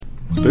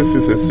This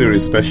is a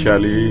series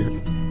especially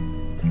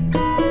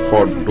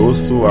for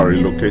those who are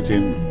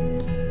relocating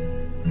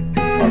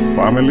as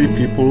family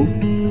people,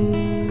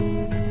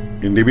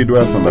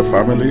 individuals and the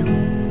family.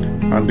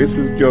 And this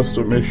is just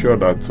to make sure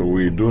that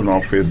we do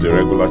not face the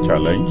regular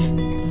challenge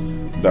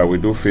that we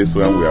do face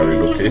when we are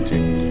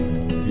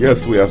relocating.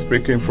 Yes, we are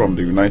speaking from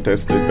the United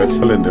States, but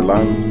in the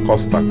land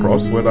coast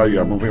across, whether you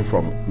are moving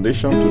from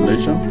nation to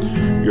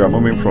nation, you are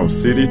moving from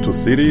city to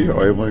city,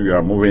 or even you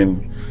are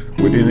moving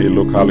within a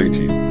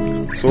locality.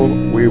 So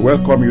we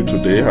welcome you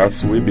today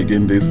as we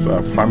begin this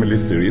family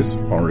series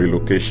on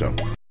relocation.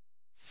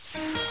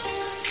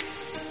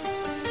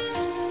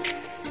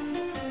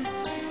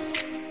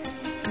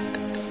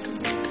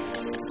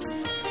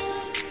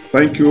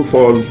 Thank you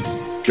for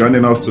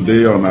joining us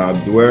today on our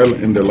Dwell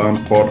in the Land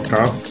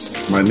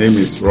podcast. My name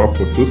is Rob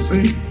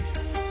Otusi.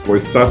 We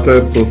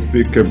started to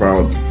speak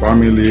about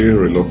family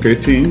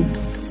relocating,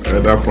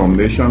 either from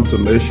nation to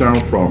nation,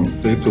 from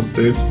state to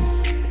state,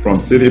 from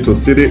city to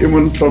city,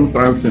 even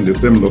sometimes in the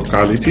same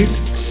locality.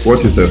 What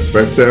is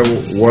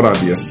expected? What are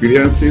the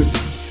experiences?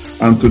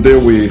 And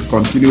today we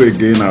continue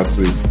again as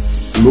we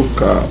look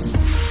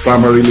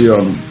primarily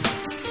on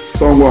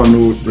someone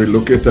who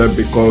relocated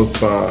because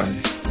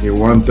he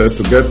wanted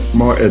to get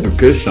more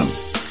education.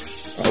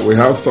 We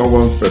have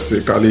someone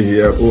specifically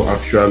here who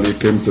actually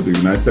came to the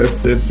United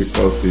States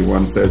because he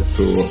wanted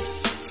to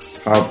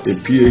have a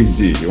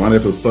Ph.D. He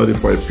wanted to study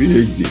for a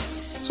Ph.D.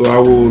 So I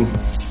will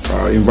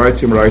invite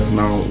him right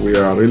now. We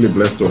are really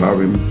blessed to have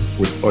him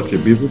with such a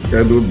busy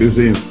schedule,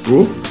 busy in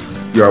school.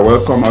 You are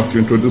welcome as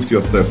you introduce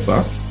yourself,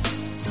 sir.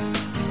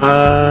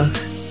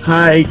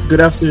 Hi, good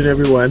afternoon,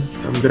 everyone.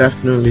 Good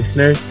afternoon,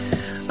 listeners.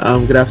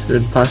 Good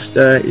afternoon,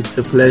 Pastor. It's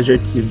a pleasure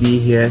to be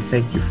here.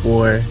 Thank you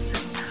for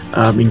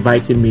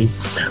inviting me.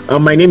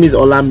 My name is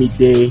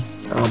Olamide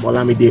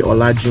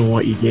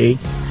Olajunwo Ige,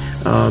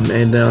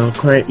 and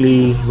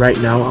currently, right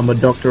now, I'm a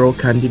doctoral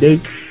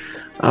candidate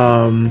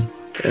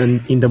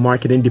in the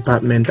marketing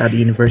department at the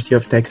University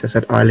of Texas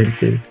at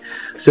Arlington.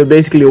 So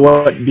basically,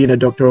 what being a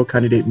doctoral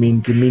candidate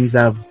means, it means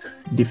I've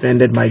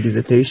defended my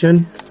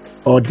dissertation,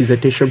 or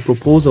dissertation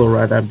proposal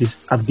rather.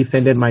 I've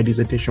defended my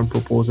dissertation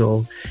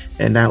proposal,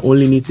 and I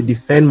only need to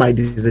defend my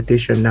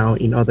dissertation now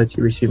in order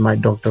to receive my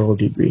doctoral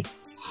degree.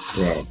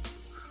 Wow,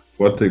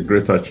 what a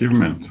great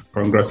achievement.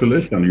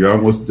 Congratulations, you're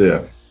almost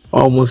there.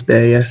 Almost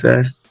there, yes,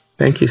 sir.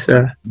 Thank you,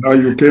 sir. Now,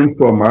 you came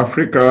from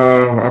Africa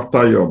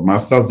after your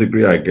master's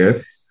degree, I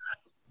guess.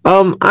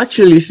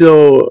 Actually,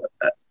 so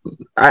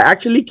I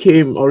actually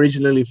came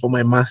originally for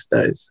my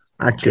master's.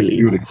 Actually,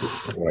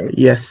 Beautiful, right?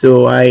 yes.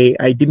 So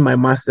I did my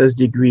master's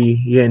degree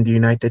here in the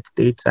United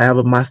States. I have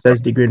a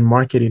master's degree in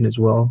marketing as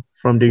well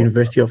from the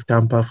University of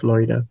Tampa,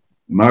 Florida.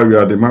 Now you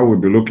are the man we'll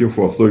be looking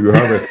for. So you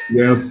have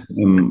experience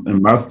in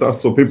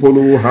master's. So people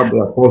who have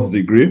their first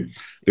degree,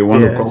 they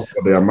want to come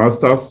for their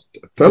master's.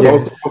 Tell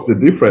us what's the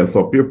difference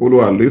for people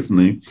who are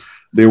listening.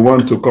 They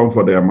want to come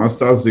for their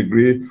master's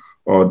degree,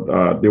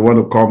 or they want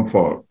to come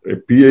for a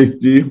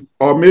PhD,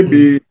 or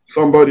maybe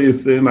somebody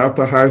is saying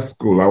after high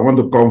school, I want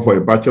to come for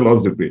a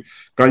bachelor's degree.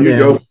 Can you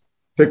just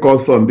take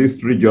us on these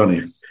three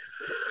journeys?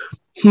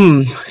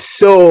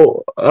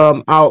 So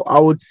I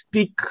would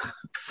speak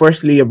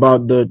firstly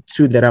about the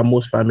two that I'm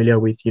most familiar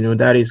with.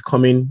 That is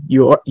coming.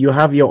 You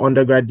have your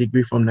undergrad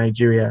degree from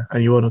Nigeria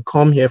and you want to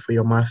come here for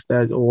your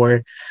master's,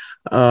 or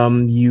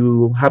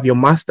you have your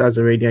master's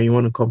already and you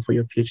want to come for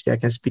your PhD. I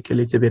can speak a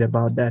little bit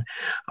about that,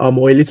 or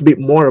a little bit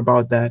more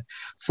about that.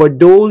 For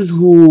those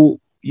who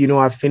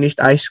have finished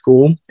high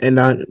school and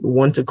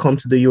want to come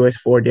to the US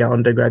for their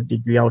undergrad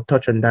degree, I'll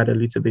touch on that a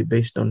little bit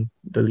based on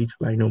the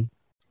little I know.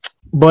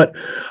 But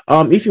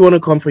if you want to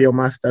come for your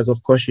master's,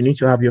 of course, you need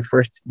to have your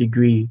first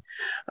degree.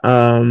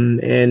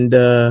 And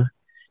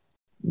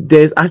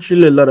there's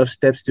actually a lot of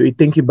steps to it.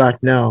 Thinking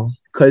back now,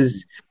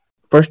 because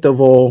first of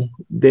all,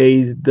 there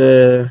is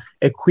the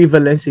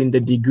equivalence in the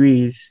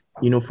degrees,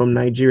 from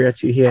Nigeria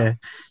to here.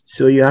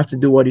 So you have to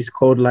do what is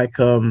called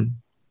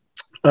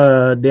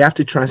they have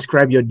to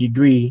transcribe your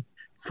degree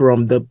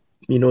from the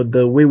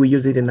way we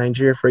use it in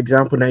Nigeria. For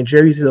example,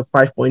 Nigeria uses a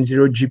 5.0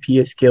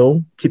 GPA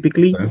scale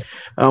typically.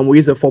 We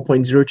use a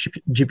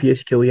 4.0 GPA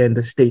scale here in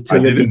the States. So I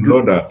didn't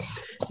know that.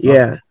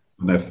 Yeah.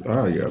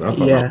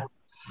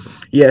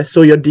 Yeah.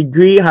 So your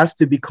degree has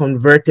to be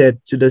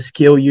converted to the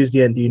scale used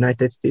here in the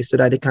United States so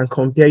that they can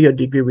compare your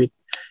degree with,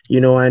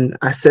 and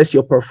assess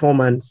your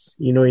performance,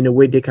 in a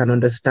way they can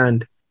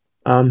understand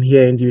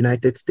here in the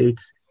United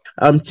States.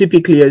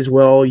 Typically as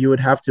well, you would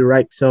have to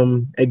write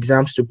some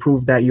exams to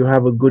prove that you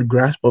have a good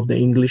grasp of the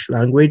English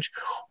language.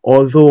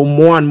 Although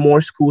more and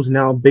more schools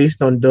now,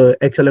 based on the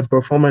excellent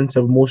performance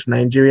of most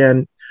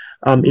Nigerian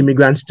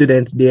immigrant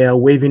students, they are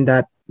waiving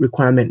that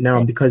requirement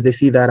now because they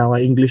see that our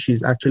English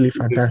is actually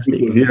fantastic.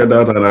 To hear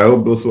that, and I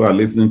hope those who are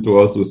listening to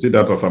us will see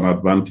that as an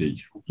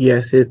advantage.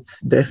 Yes,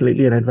 it's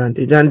definitely an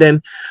advantage. And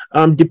then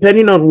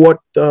depending on what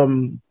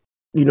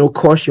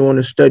course you want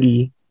to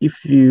study,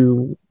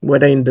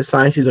 whether in the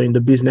sciences or in the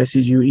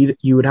businesses,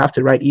 you would have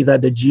to write either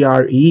the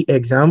GRE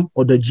exam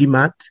or the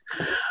GMAT.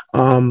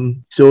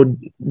 So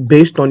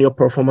based on your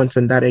performance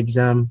on that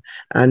exam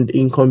and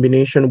in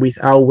combination with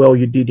how well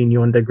you did in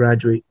your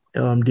undergraduate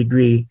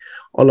degree,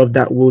 all of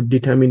that will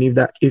determine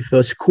if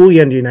a school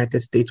here in the United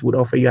States would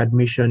offer you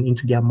admission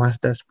into their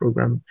master's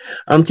program.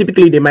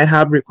 Typically, they might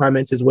have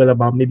requirements as well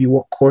about maybe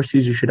what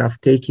courses you should have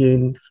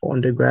taken for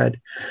undergrad,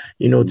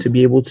 to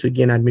be able to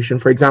gain admission.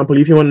 For example,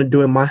 if you want to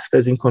do a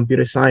master's in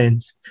computer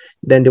science,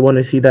 then they want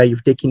to see that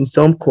you've taken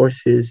some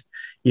courses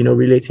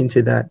relating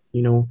to that.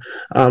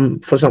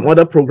 For some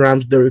other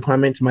programs, the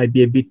requirements might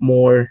be a bit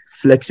more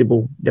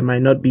flexible. There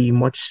might not be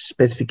much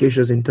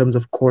specifications in terms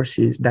of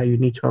courses that you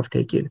need to have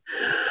taken.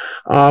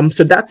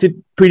 So that's it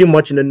pretty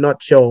much in a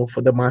nutshell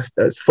for the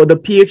master's. For the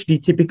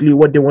PhD, typically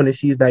what they want to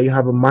see is that you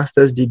have a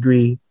master's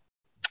degree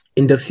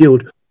in the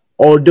field.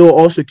 Although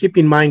also keep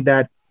in mind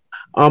that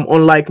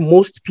unlike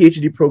most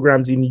PhD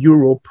programs in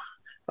Europe,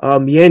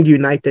 here in the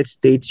United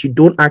States, you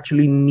don't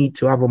actually need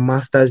to have a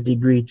master's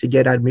degree to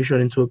get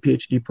admission into a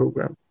PhD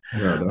program.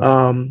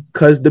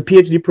 Because the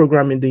PhD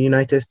program in the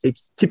United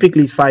States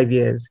typically is 5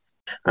 years.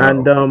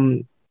 And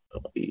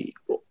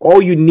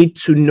all you need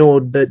to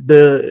know,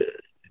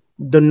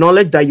 the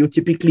knowledge that you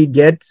typically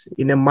get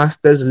in a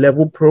master's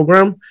level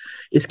program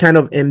is kind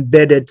of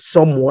embedded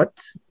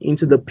somewhat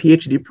into the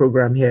PhD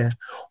program here.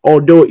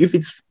 Although if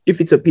it's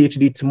a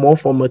PhD, it's more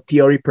from a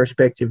theory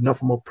perspective, not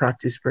from a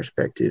practice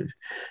perspective.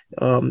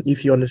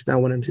 If you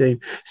understand what I'm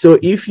saying. So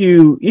if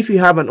you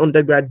have an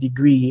undergrad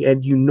degree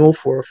and you know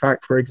for a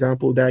fact, for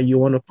example, that you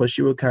want to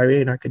pursue a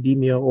career in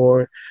academia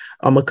or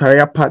a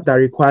career path that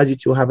requires you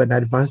to have an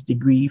advanced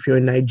degree, if you're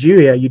in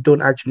Nigeria, you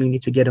don't actually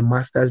need to get a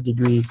master's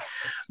degree.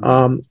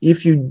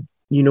 If you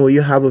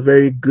have a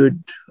very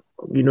good,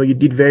 you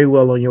did very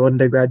well on your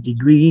undergrad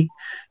degree,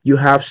 you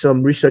have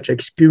some research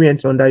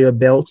experience under your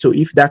belt. So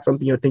if that's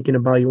something you're thinking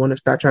about, you want to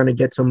start trying to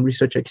get some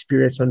research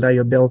experience under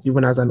your belt,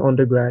 even as an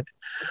undergrad.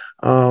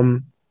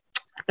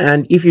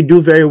 And if you do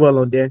very well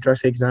on the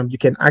entrance exams, you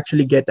can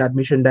actually get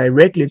admission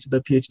directly into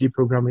the PhD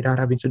program without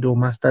having to do a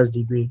master's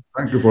degree.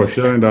 Thank you for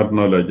sharing that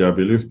knowledge. I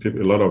believe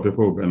a lot of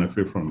people will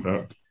benefit from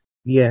that.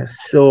 Yes.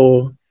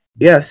 So,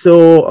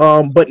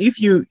 but if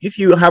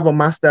you have a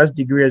master's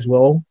degree as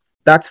well,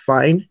 that's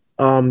fine.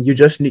 You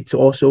just need to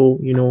also,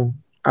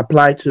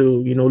 apply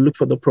to, look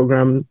for the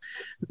program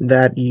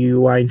that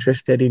you are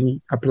interested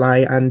in, apply.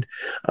 And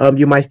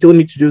you might still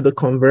need to do the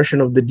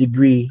conversion of the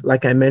degree,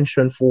 like I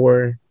mentioned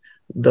for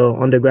the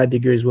undergrad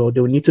degree as well.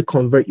 They will need to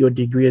convert your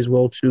degree as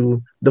well to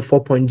the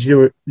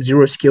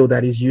 4.0 scale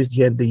that is used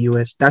here in the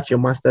US. That's your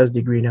master's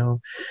degree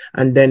now.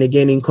 And then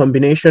again, in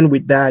combination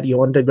with that,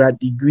 your undergrad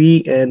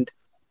degree and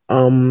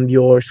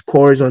your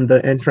scores on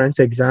the entrance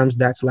exams,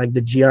 that's like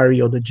the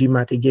GRE or the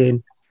GMAT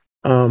again,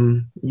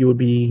 you will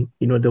be,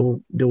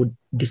 they'll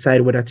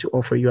decide whether to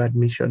offer you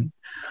admission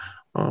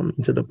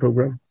into the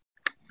program.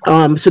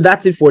 So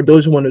that's it for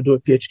those who want to do a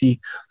PhD.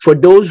 For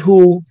those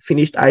who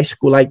finished high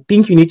school, I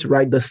think you need to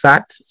write the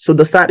SAT. So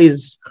the SAT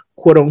is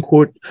quote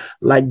unquote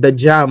like the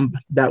JAMB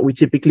that we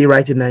typically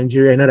write in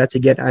Nigeria in order to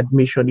get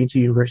admission into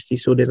university.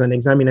 So there's an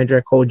exam in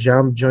Nigeria called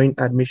JAMB,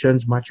 Joint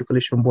Admissions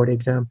Matriculation Board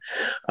Exam.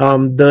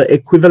 The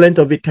equivalent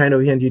of it kind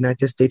of here in the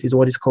United States is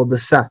what is called the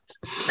SAT.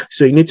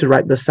 So you need to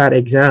write the SAT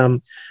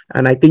exam.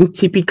 And I think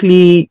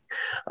typically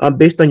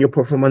based on your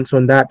performance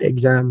on that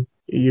exam,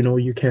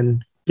 you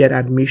can get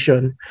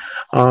admission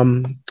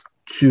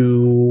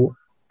to,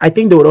 I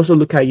think they would also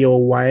look at your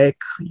WAEC,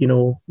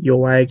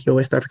 your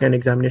West African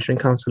Examination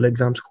Council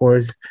exam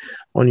scores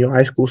on your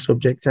high school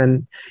subjects.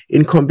 And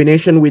in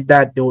combination with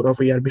that, they would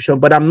offer you admission.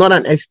 But I'm not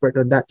an expert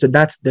on that. So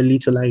that's the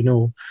little I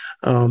know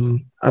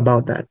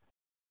about that.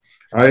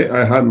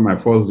 I had my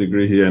first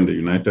degree here in the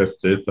United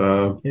States.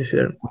 Yes,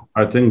 sir.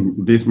 I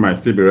think this might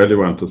still be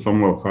relevant to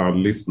some of our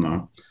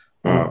listeners.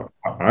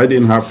 I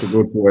didn't have to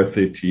go to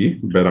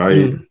SAT, but I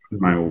did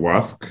my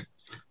WASC.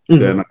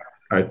 Then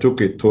I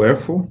took a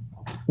TOEFL.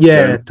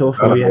 Yeah,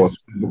 TOEFL, yes.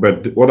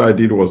 But what I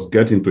did was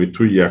get into a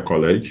 2-year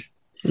college.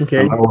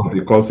 Okay. And that was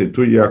because a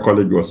 2-year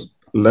college was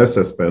less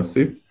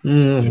expensive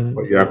than a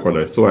 4-year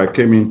college. So I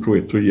came into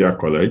a 2-year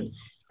college.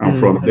 And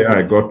from there,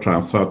 I got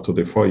transferred to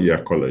the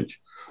 4-year college.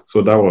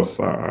 So that was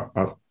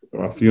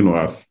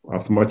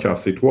as much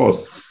as it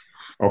was.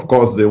 Of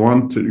course, they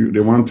want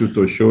you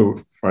to show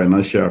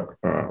financial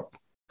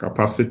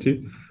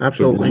capacity.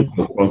 Absolutely.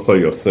 To sponsor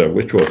yourself,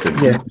 which was a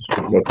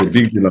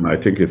big deal, and I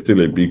think it's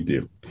still a big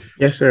deal.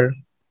 Yes, sir.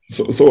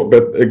 So,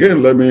 but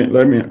again, let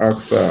me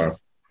ask: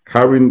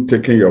 having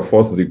taken your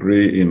first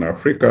degree in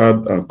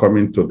Africa and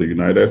coming to the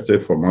United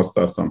States for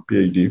masters and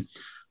PhD,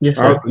 yes,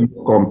 how sir. do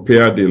you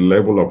compare the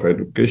level of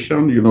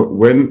education?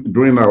 When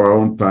during our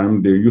own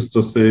time, they used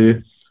to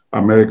say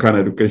American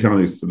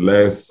education is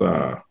less.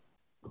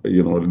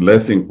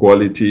 Less in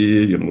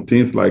quality,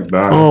 things like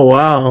that. Oh,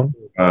 wow.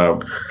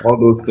 All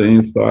those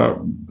things,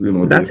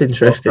 that's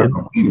interesting.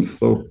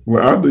 So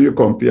how do you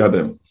compare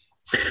them?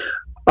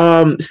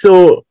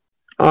 So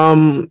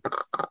Um,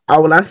 I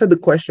will answer the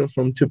question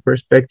from two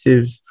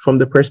perspectives. From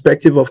the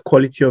perspective of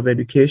quality of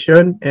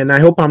education, and I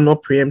hope I'm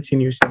not preempting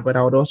you, sir, but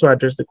I would also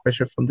address the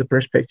question from the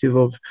perspective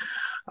of,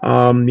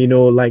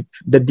 like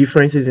the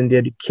differences in the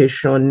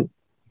education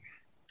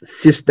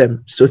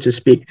system, so to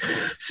speak.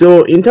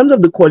 So, in terms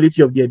of the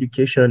quality of the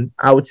education,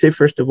 I would say,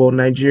 first of all,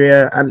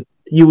 Nigeria, and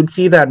you would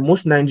see that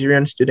most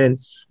Nigerian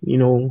students,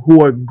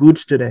 who are good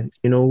students,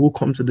 who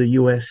come to the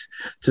US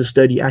to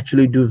study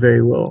actually do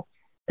very well.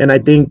 And I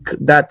think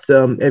that's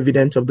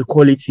evidence of the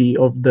quality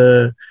of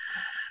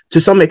to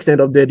some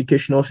extent, of the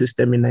educational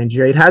system in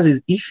Nigeria. It has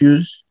its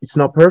issues, it's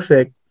not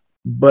perfect,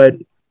 but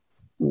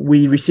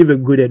we receive a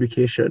good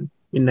education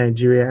in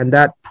Nigeria, and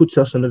that puts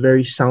us on a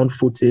very sound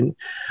footing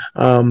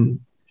um,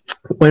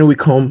 when we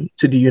come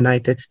to the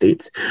United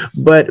States.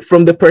 But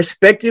from the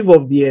perspective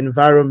of the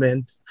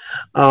environment,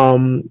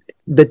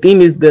 the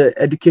thing is, the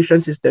education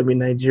system in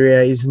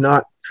Nigeria is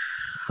not,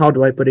 how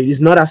do I put it,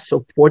 is not as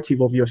supportive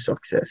of your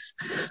success.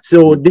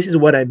 So this is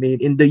what I mean.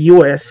 In the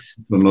US,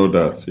 To know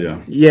that, yeah.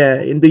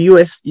 yeah, in the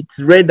US, it's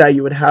rare that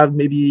you would have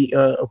maybe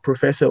a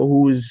professor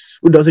who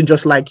doesn't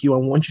just like you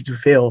and wants you to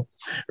fail,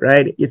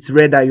 right? It's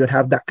rare that you'd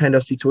have that kind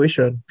of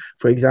situation,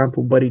 for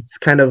example, but it's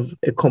kind of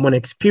a common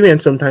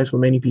experience sometimes for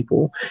many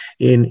people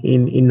in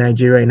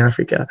Nigeria, in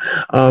Africa.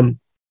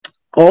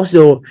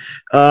 Also,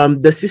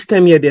 the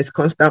system here, there's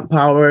constant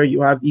power.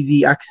 You have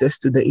easy access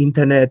to the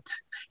internet.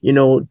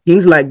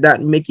 Things like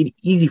that make it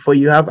easy for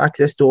you to have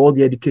access to all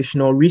the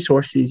educational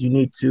resources you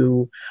need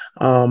to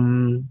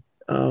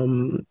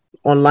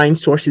online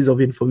sources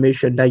of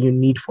information that you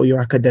need for your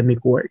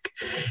academic work.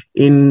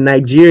 In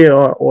Nigeria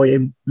or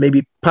in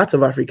maybe parts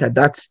of Africa,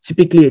 that's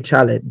typically a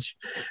challenge,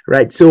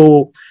 right?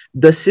 So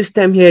the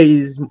system here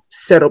is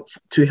set up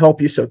to help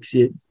you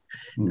succeed,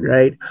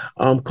 right?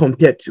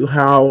 Compared to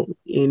how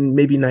in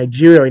maybe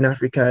Nigeria or in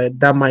Africa,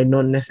 that might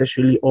not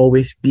necessarily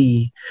always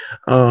be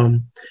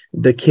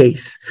the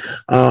case.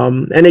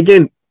 And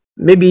again,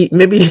 maybe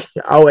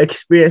our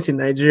experience in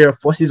Nigeria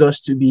forces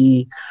us to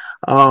be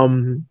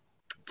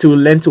to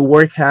learn to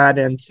work hard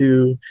and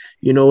to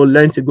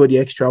learn to go the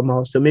extra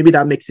mile. So maybe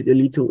that makes it a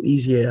little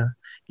easier,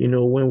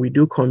 when we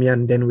do come here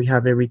and then we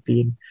have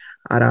everything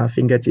at our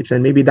fingertips.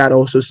 And maybe that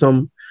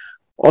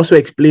also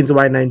explains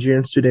why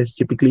Nigerian students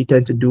typically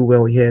tend to do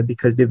well here,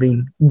 because they've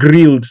been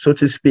grilled, so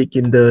to speak,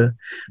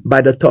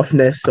 by the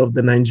toughness of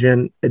the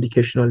Nigerian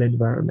educational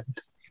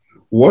environment.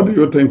 What do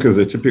you think is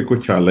a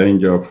typical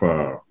challenge of,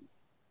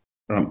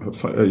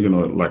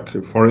 like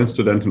a foreign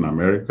student in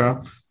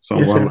America?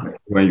 Someone, yes,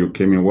 when you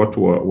came in, what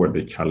were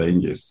the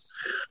challenges?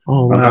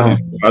 Oh, wow.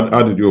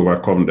 How did you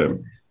overcome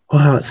them?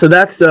 Wow. So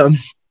that's an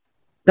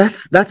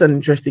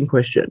interesting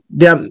question.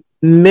 There are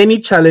many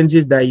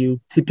challenges that you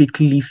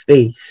typically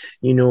face,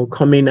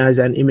 coming as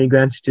an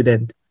immigrant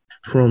student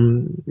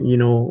coming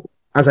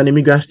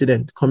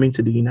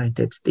to the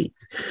United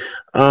States.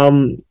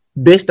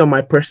 Based on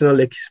my personal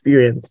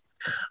experience,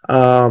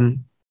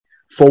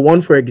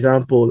 for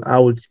example, I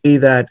would say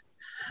that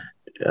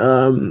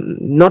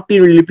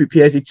nothing really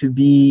prepares you to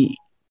be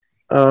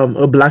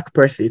a Black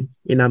person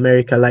in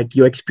America. Like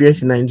your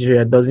experience in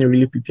Nigeria doesn't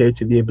really prepare you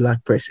to be a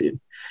Black person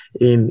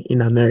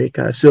in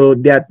America. So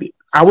that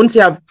I wouldn't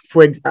say I've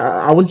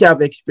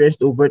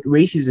experienced overt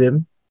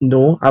racism.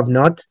 No, I've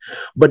not.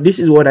 But this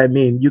is what I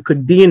mean. You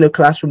could be in a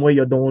classroom where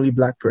you're the only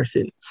Black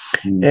person,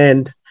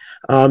 and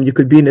you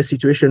could be in a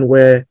situation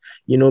where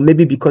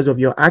maybe because of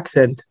your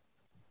accent,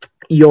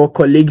 your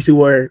colleagues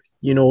who are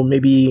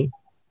maybe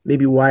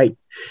white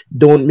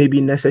don't maybe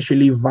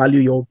necessarily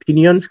value your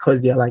opinions,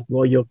 because they're like,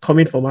 well, you're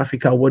coming from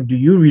Africa, what do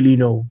you really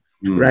know,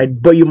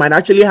 right? But you might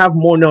actually have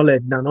more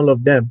knowledge than all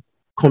of them,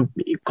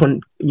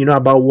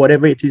 about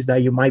whatever it is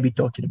that you might be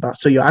talking about.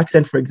 So your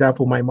accent, for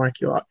example, might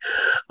mark you out.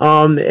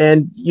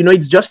 And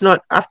it's just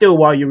not, after a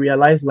while you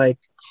realize, like,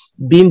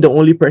 being the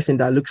only person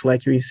that looks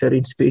like you in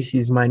certain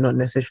spaces might not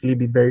necessarily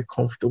be very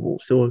comfortable.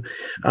 So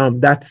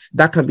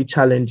that can be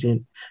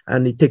challenging,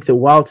 and it takes a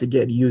while to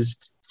get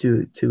used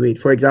to it.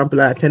 For example,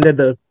 I attended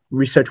the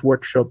research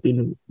workshop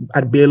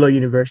at Baylor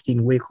University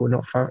in Waco,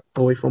 not far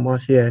away from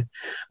us here,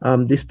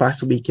 this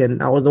past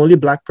weekend. I was the only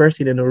Black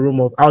person in a room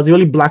I was the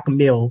only Black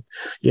male.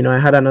 I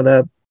had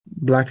another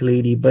Black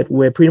lady, but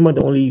we're pretty much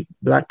the only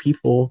Black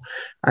people,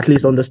 at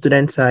least on the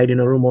student side, in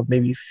a room of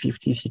maybe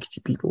 50,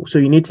 60 people. So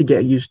you need to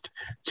get used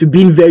to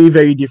being very,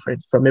 very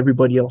different from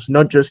everybody else,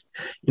 not just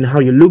in how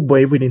you look, but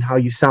even in how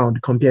you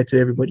sound compared to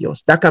everybody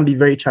else. That can be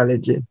very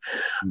challenging.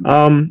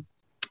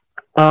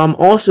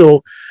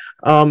 Also,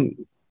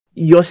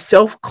 your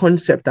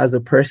self-concept as a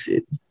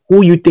person,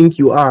 who you think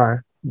you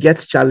are,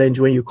 gets challenged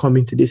when you come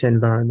into this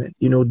environment.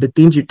 The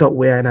things you thought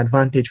were an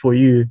advantage for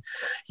you,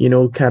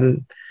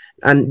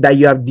 and that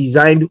you have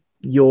designed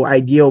your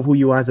idea of who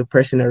you are as a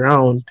person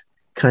around,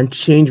 can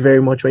change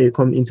very much when you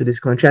come into this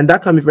country. And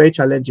that can be very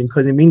challenging,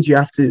 because it means you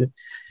have to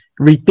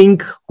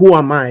rethink, who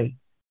am I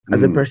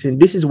as a person?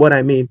 This is what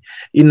I mean.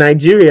 In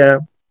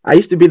Nigeria, I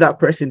used to be that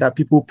person that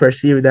people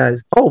perceived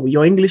as, oh,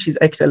 your English is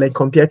excellent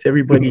compared to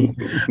everybody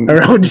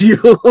around you.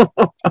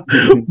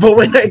 But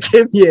when I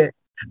came here,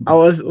 I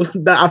was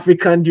the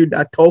African dude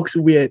that talks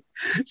weird.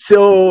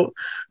 So,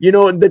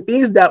 the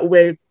things that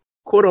were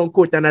quote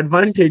unquote an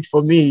advantage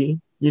for me,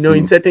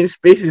 in certain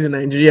spaces in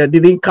Nigeria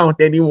didn't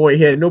count anymore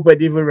here.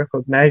 Nobody even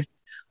recognized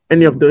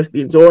any of those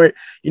things. Or,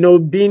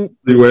 being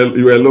You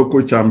were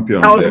local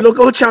champion I was there.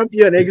 local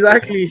champion,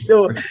 exactly.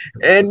 So,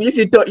 and if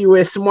you thought you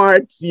were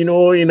smart,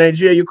 in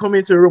Nigeria, you come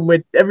into a room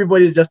where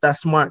everybody's just as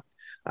smart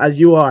as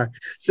you are.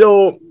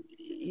 So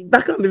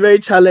that can be very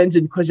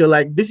challenging because you're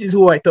like, this is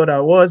who I thought I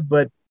was,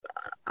 but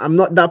I'm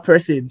not that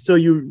person. So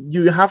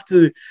you have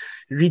to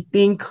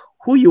rethink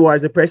who you are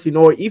as a person,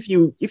 or if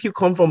you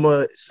come from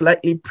a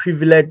slightly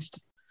privileged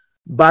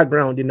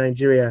background in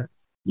Nigeria,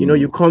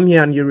 you come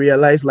here and you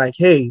realize like,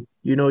 hey,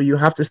 you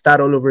have to start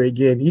all over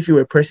again. If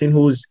you're a person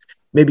who's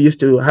maybe used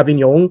to having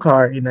your own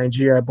car in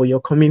Nigeria, but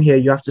you're coming here,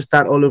 you have to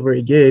start all over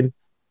again.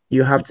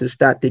 You have to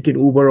start taking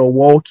Uber or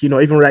walk,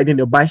 even riding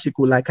a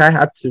bicycle like I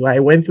had to. I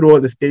went through all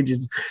the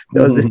stages.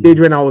 There was the stage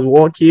when I was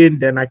walking,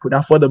 then I could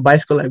afford a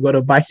bicycle. I got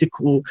a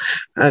bicycle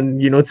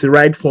and, to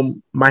ride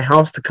from my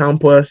house to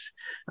campus.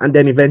 And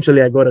then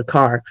eventually I got a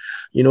car,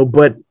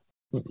 but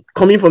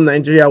coming from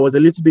Nigeria was a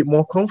little bit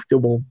more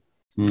comfortable.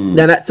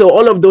 So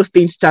all of those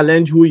things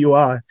challenge who you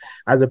are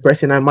as a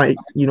person. I might,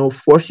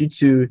 force you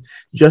to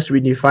just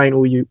redefine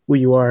who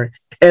you are.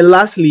 And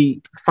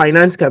lastly,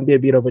 finance can be a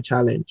bit of a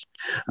challenge.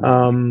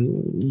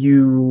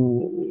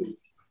 You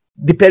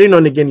depending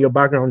on again your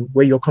background,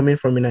 where you're coming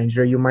from in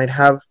Nigeria, you might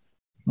have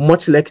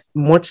much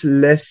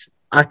less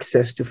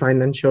access to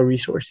financial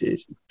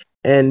resources.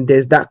 And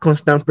there's that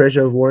constant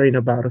pressure of worrying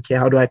about, okay,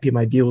 how do I pay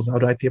my bills? How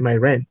do I pay my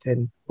rent?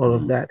 And all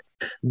of that.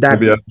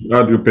 Maybe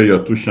how do you pay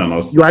your tuition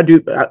also? How do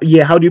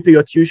you pay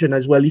your tuition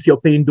as well if you're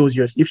paying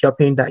if you're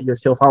paying that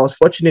yourself? I was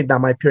fortunate that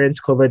my parents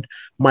covered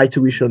my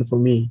tuition for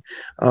me,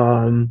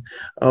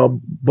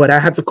 but I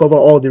had to cover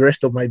all the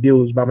rest of my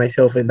bills by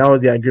myself, and that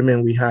was the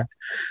agreement we had.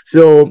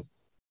 So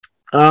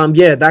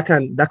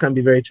that can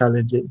be very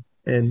challenging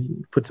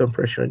and put some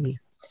pressure on you.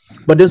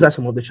 But those are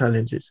some of the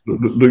challenges.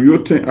 Do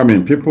you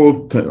think,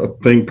 people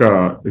think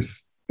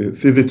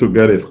it's easy to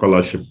get a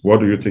scholarship.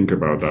 What do you think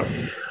about that?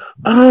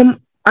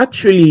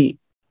 Actually,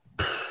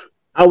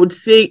 I would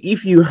say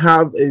if you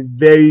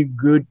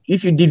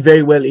did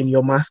very well in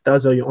your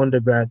master's or your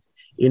undergrad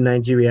in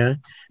Nigeria,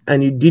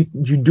 and you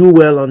do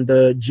well on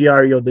the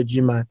GRE or the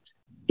GMAT,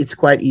 it's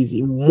quite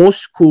easy. Most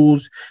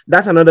schools,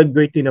 that's another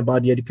great thing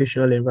about the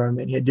educational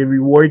environment here. They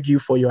reward you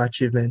for your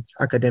achievements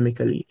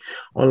academically.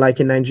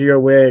 Unlike in Nigeria,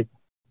 where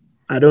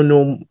I don't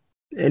know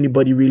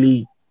anybody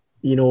really,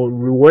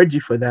 reward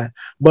you for that.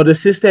 But the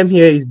system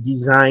here is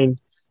designed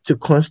to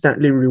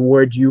constantly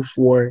reward you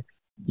for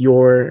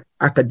your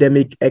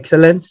academic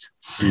excellence.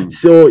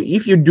 So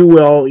if you do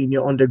well in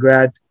your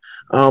undergrad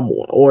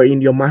or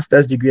in your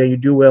master's degree and you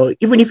do well,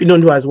 even if you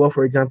don't do as well,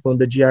 for example, in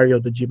the GRE or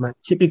the GMAT,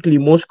 typically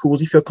most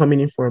schools, if you're coming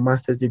in for a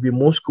master's degree,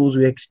 most schools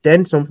will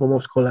extend some form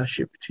of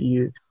scholarship to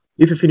you.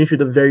 If you finish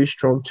with a very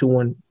strong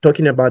 2-1,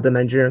 talking about the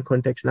Nigerian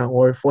context now,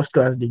 or a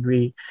first-class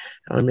degree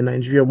in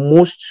Nigeria,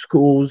 most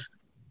schools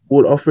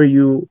will offer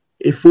you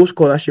a full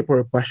scholarship or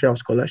a partial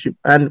scholarship.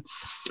 And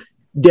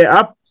there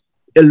are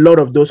a lot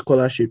of those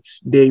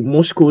scholarships.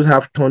 Most schools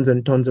have tons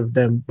and tons of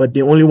them, but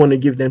they only want to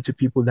give them to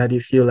people that they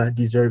feel are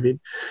deserving.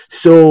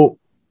 So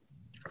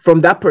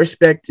from that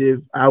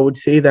perspective, I would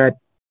say that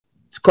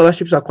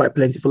scholarships are quite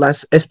plentiful,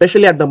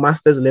 especially at the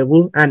master's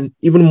level, and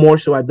even more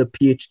so at the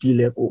PhD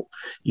level.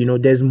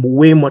 There's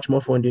way much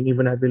more funding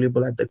even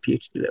available at the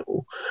PhD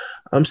level.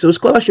 So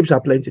scholarships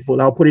are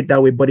plentiful, I'll put it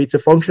that way, but it's a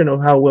function of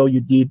how well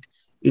you did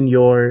in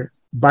your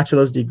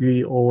bachelor's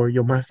degree or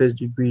your master's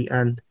degree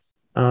and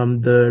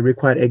the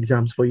required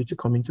exams for you to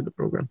come into the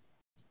program.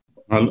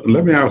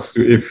 Let me ask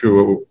you, if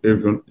you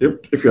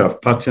are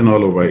starting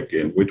all over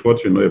again with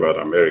what you know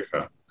about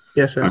America,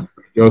 yes, sir, and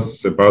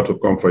just about to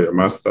come for your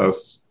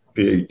master's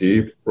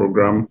Ph.D.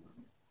 program,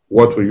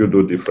 what will you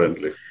do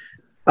differently?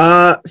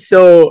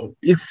 So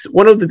it's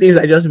one of the things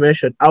I just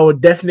mentioned. I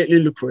would definitely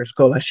look for a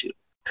scholarship.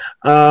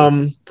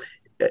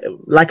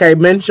 Like I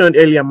mentioned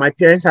earlier, my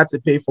parents had to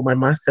pay for my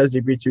master's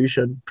degree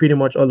tuition, pretty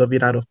much all of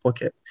it out of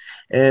pocket.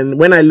 And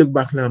when I look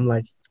back now, I'm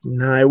like,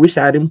 nah, I wish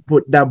I didn't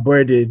put that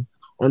burden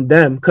on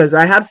them, because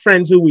I had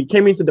friends who we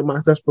came into the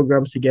master's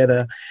programs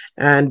together.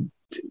 And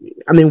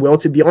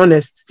to be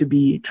honest, to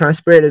be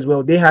transparent as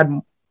well, they had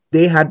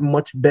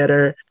much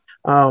better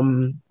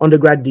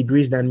undergrad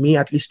degrees than me.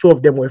 At least 2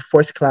 of them were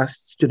first-class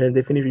students.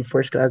 They finished with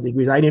first-class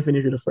degrees. I didn't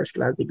finish with a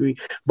first-class degree,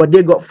 but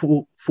they got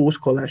full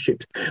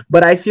scholarships.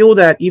 But I feel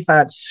that if I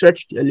had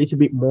searched a little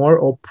bit more,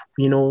 or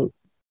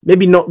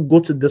maybe not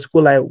go to the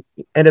school I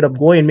ended up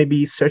going,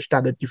 maybe searched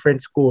at a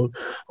different school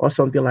or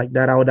something like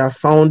that, I would have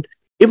found,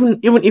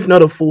 even if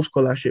not a full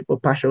scholarship, a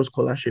partial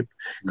scholarship,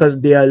 because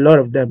there are a lot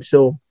of them.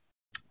 So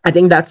I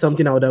think that's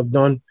something I would have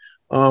done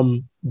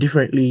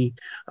differently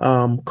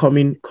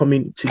coming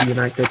to the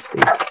United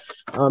States.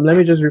 Let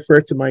me just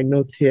refer to my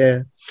notes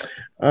here.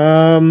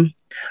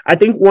 I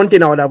think one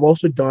thing I would have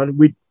also done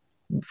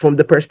from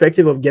the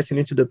perspective of getting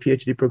into the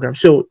PhD program.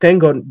 So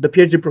thank God the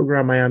PhD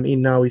program I am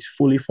in now is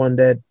fully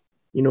funded.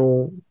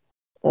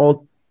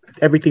 All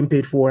everything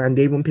paid for, and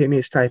they even pay me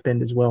a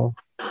stipend as well.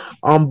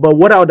 But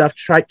what I would have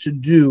tried to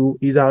do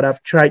is I would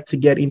have tried to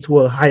get into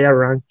a higher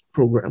rank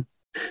program.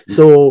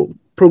 So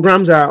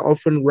programs are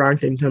often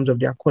ranked in terms of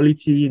their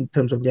quality, in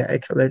terms of their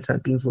excellence,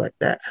 and things like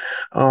that.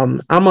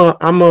 I'm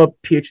a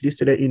PhD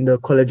student in the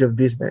College of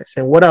Business,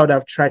 and what I would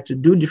have tried to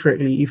do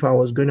differently if I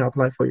was going to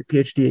apply for a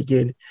PhD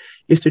again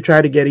is to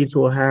try to get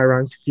into a higher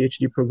ranked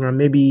PhD program,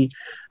 maybe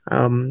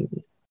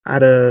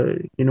at a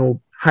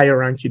higher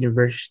ranked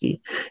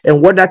university. And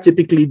what that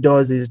typically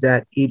does is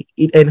that it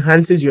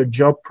enhances your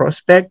job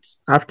prospects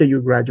after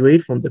you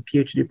graduate from the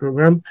PhD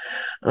program.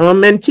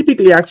 And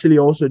typically actually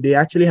also they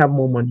actually have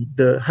more money.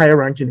 The higher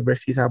ranked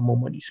universities have more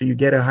money. So you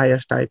get a higher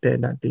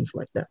stipend and things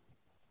like that.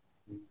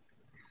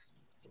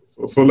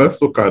 So let's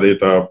look at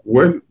it.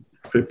 When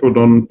people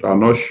are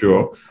not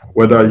sure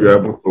whether you're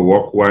able to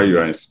work while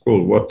you're in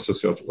school,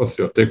 what's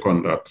your take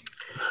on that?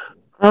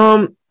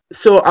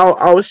 So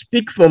I'll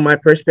speak from my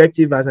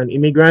perspective as an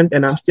immigrant,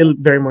 and I'm still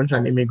very much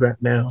an immigrant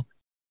now.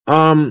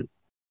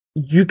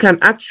 You can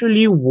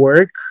actually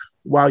work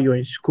while you're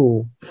in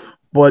school,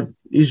 but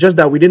it's just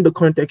that within the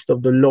context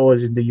of the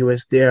laws in the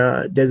US,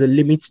 there's a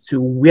limit to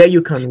where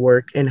you can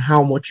work and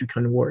how much you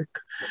can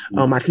work,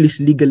 at least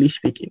legally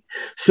speaking.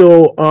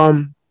 So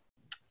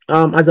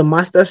as a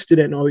master's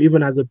student or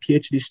even as a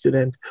PhD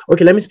student,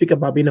 okay, let me speak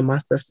about being a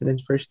master's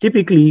student first.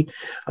 Typically,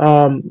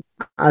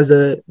 as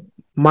a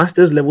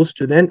master's level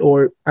student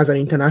or as an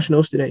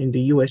international student in the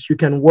US, you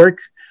can work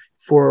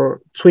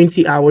for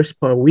 20 hours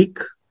per week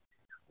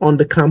on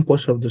the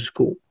campus of the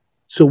school.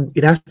 So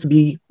it has to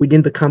be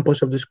within the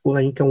campus of the school,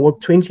 and you can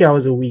work 20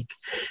 hours a week.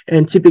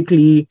 And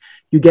typically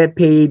you get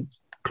paid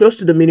close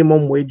to the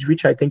minimum wage,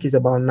 which I think is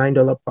about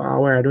 $9 per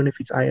hour. I don't know if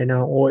it's higher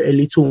now or a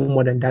little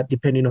more than that,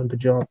 depending on the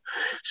job.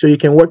 So you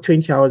can work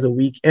 20 hours a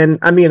week. And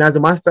I mean, as a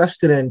master's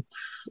student,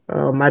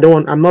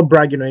 I'm not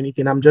bragging or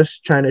anything. I'm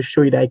just trying to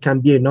show you that it can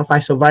be enough. I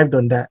survived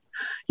on that.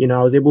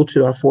 I was able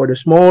to afford a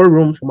small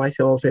room for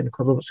myself and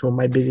cover some of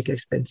my basic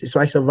expenses. So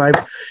I survived,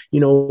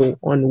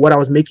 on what I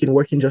was making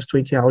working just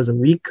 20 hours a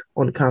week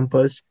on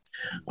campus.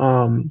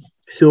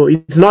 So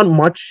it's not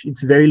much,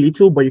 it's very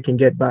little, but you can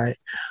get by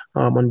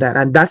on that.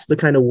 And that's the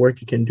kind of work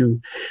you can do.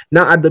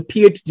 Now at the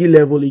PhD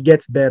level, it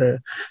gets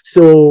better.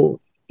 So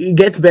it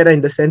gets better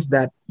in the sense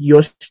that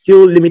you're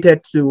still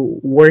limited to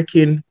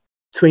working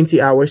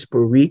 20 hours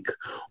per week.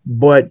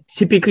 But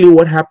typically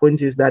what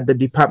happens is that the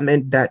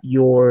department that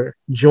you're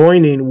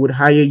joining would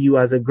hire you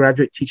as a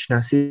graduate teaching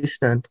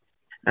assistant,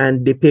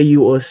 and they pay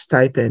you a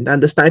stipend.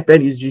 And the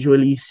stipend is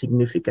usually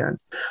significant.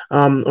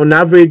 On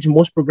average,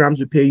 most programs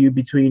will pay you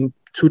between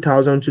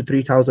 $2,000 to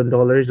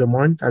 $3,000 a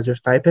month as your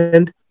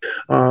stipend,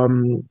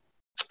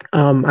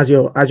 as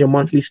your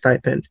monthly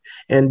stipend.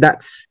 And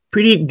that's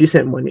pretty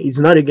decent money. It's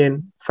not,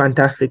 again,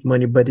 fantastic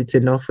money, but it's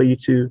enough for you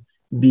to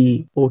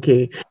be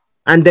okay.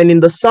 And then in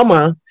the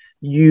summer,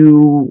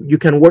 you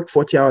can work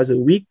 40 hours a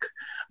week,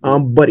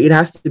 but it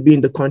has to be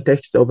in the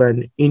context of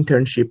an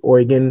internship or,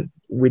 again,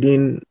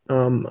 within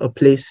a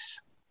place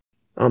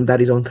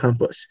that is on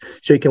campus.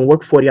 So you can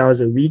work 40 hours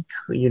a week,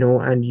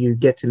 and you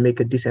get to make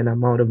a decent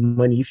amount of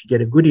money if you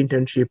get a good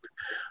internship,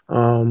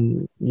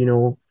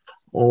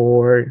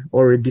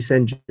 or a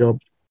decent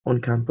job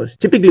on campus.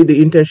 Typically,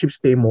 the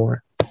internships pay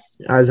more,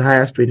 as high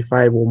as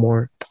 $25 or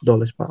more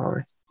per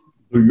hour.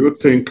 Do you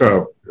think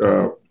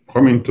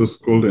coming to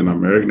school in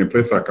a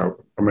place like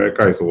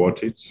America is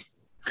worth it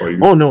for you?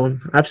 Oh, no,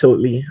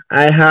 absolutely.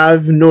 I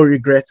have no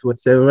regrets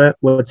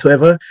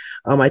whatsoever.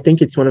 I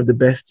think it's one of the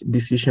best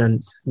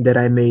decisions that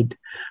I made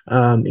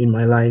in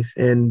my life.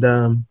 And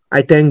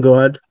I thank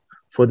God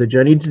for the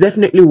journey. It's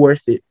definitely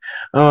worth it.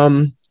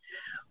 I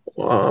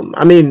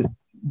mean,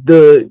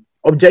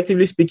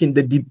 objectively speaking,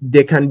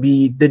 there can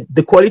be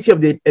the quality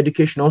of the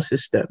educational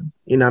system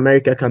in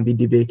America can be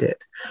debated,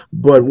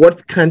 but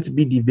what can't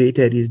be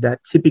debated is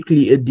that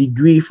typically a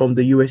degree from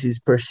the US is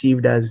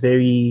perceived as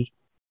very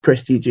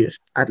prestigious,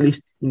 at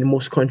least in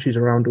most countries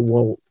around the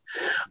world.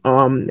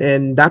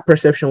 And that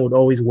perception would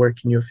always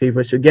work in your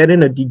favor. So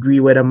getting a degree,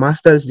 whether a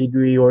master's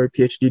degree or a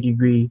PhD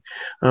degree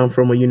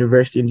from a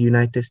university in the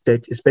United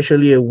States,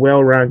 especially a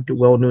well-ranked,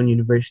 well-known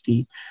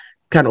university,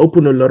 can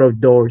open a lot of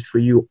doors for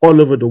you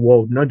all over the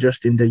world, not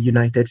just in the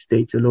United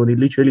States alone. It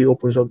literally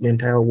opens up the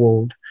entire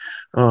world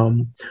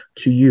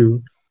to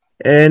you.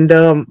 And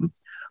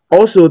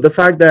also the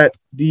fact that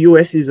the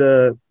US is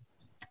a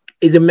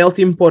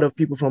melting pot of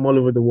people from all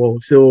over the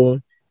world. So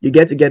you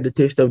get the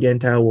taste of the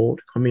entire world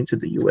coming to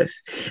the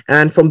US.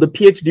 And from the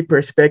PhD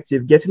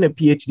perspective, getting a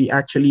PhD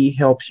actually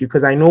helps you,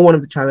 because I know one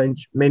of the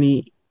challenges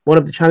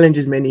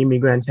many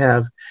immigrants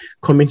have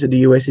coming to the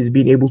US is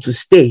being able to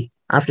stay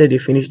after they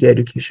finish their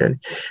education.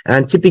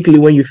 And typically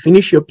when you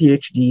finish your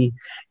PhD,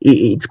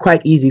 it's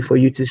quite easy for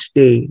you to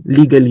stay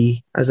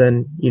legally as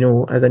an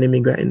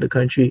immigrant in the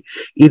country,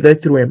 either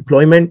through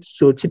employment.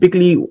 So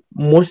typically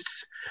most,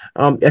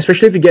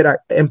 especially if you get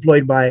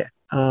employed by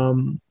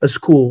a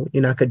school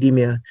in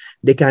academia,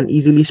 they can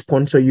easily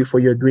sponsor you for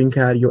your green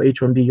card, your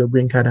H-1B, your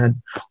green card, and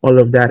all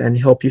of that, and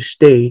help you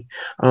stay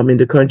in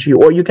the country.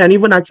 Or you can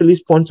even actually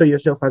sponsor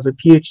yourself as a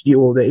PhD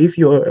holder. If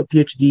you're a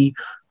PhD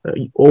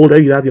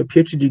holder, you have your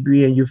PhD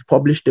degree, and you've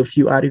published a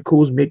few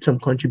articles, made some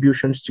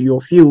contributions to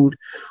your field.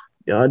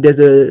 There's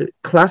a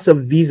class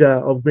of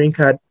green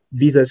card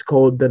visas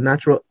called the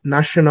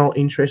national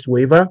interest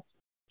waiver.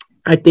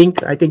 I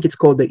think it's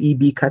called the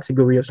EB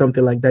category or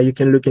something like that. You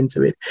can look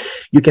into it.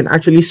 You can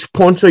actually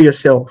sponsor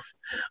yourself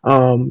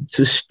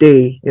to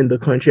stay in the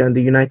country, and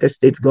the United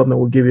States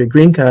government will give you a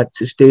green card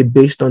to stay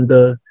based on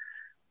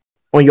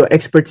your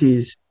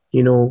expertise,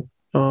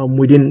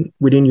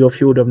 within your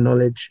field of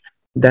knowledge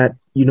that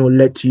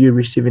led to you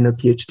receiving a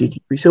PhD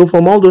degree. So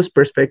from all those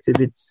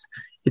perspectives,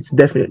 it's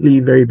definitely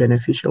very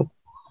beneficial.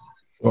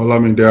 So,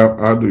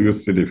 how do you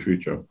see the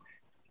future?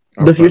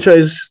 The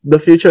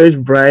future is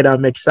bright.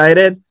 I'm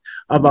excited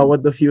about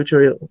what the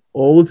future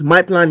holds.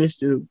 My plan is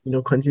to,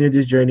 continue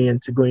this journey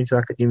and to go into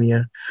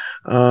academia.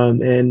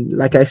 And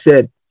like I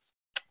said,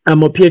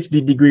 I'm a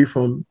PhD degree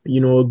from,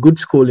 a good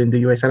school in the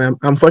US, and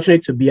I'm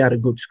fortunate to be at a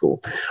good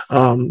school.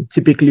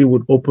 Typically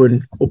would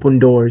open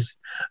doors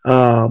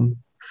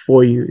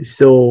for you.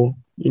 So,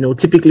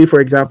 typically, for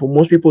example,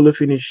 most people who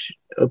finish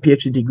a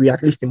PhD degree,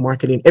 at least in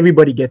marketing,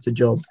 everybody gets a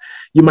job.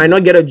 You might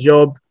not get a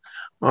job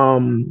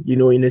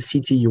in a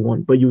city you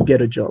want, but you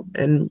get a job.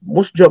 And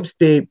most jobs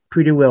pay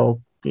pretty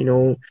well.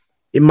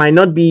 It might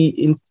not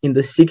be in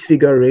the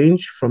six-figure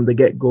range from the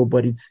get-go,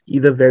 but it's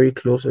either very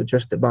close or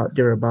just about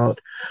thereabout.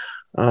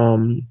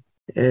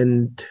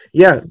 And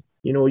yeah,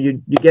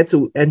 you get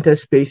to enter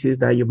spaces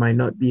that you might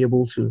not be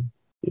able to,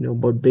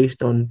 but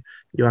based on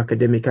your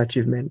academic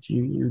achievement,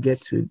 you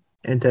get to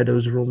enter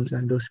those rooms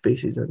and those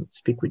spaces and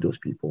speak with those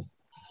people.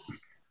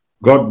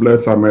 God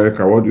bless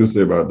America. What do you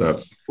say about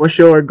that? For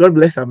sure. God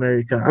bless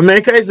America.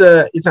 America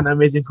it's an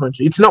amazing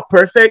country. It's not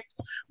perfect,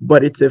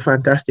 but it's a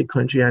fantastic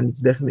country, and it's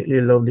definitely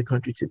a lovely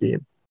country to be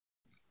in.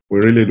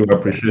 We really do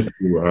appreciate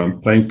you,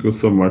 and thank you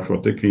so much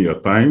for taking your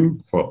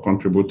time, for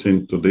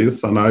contributing to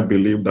this. And I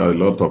believe that a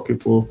lot of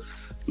people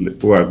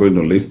who are going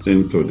to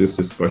listen to this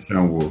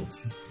discussion will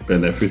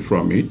benefit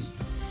from it.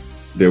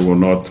 They will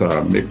not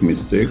make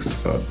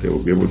mistakes. They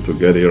will be able to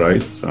get it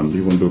right and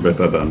even do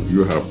better than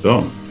you have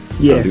done.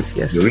 Yes.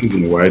 The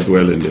reason why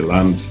Dwell in the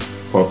Land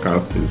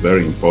podcast is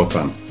very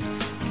important.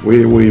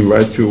 We will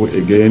invite you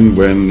again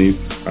when it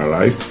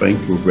arrives. Thank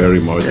you very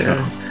much. Yeah.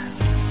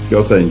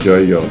 Just enjoy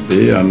your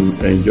day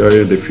and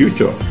enjoy the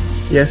future.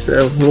 Yes,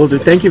 will do.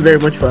 Thank you very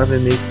much for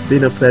having me. It's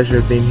been a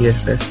pleasure being here,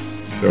 sir.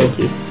 Sure. Thank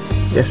you.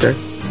 Yes, sir.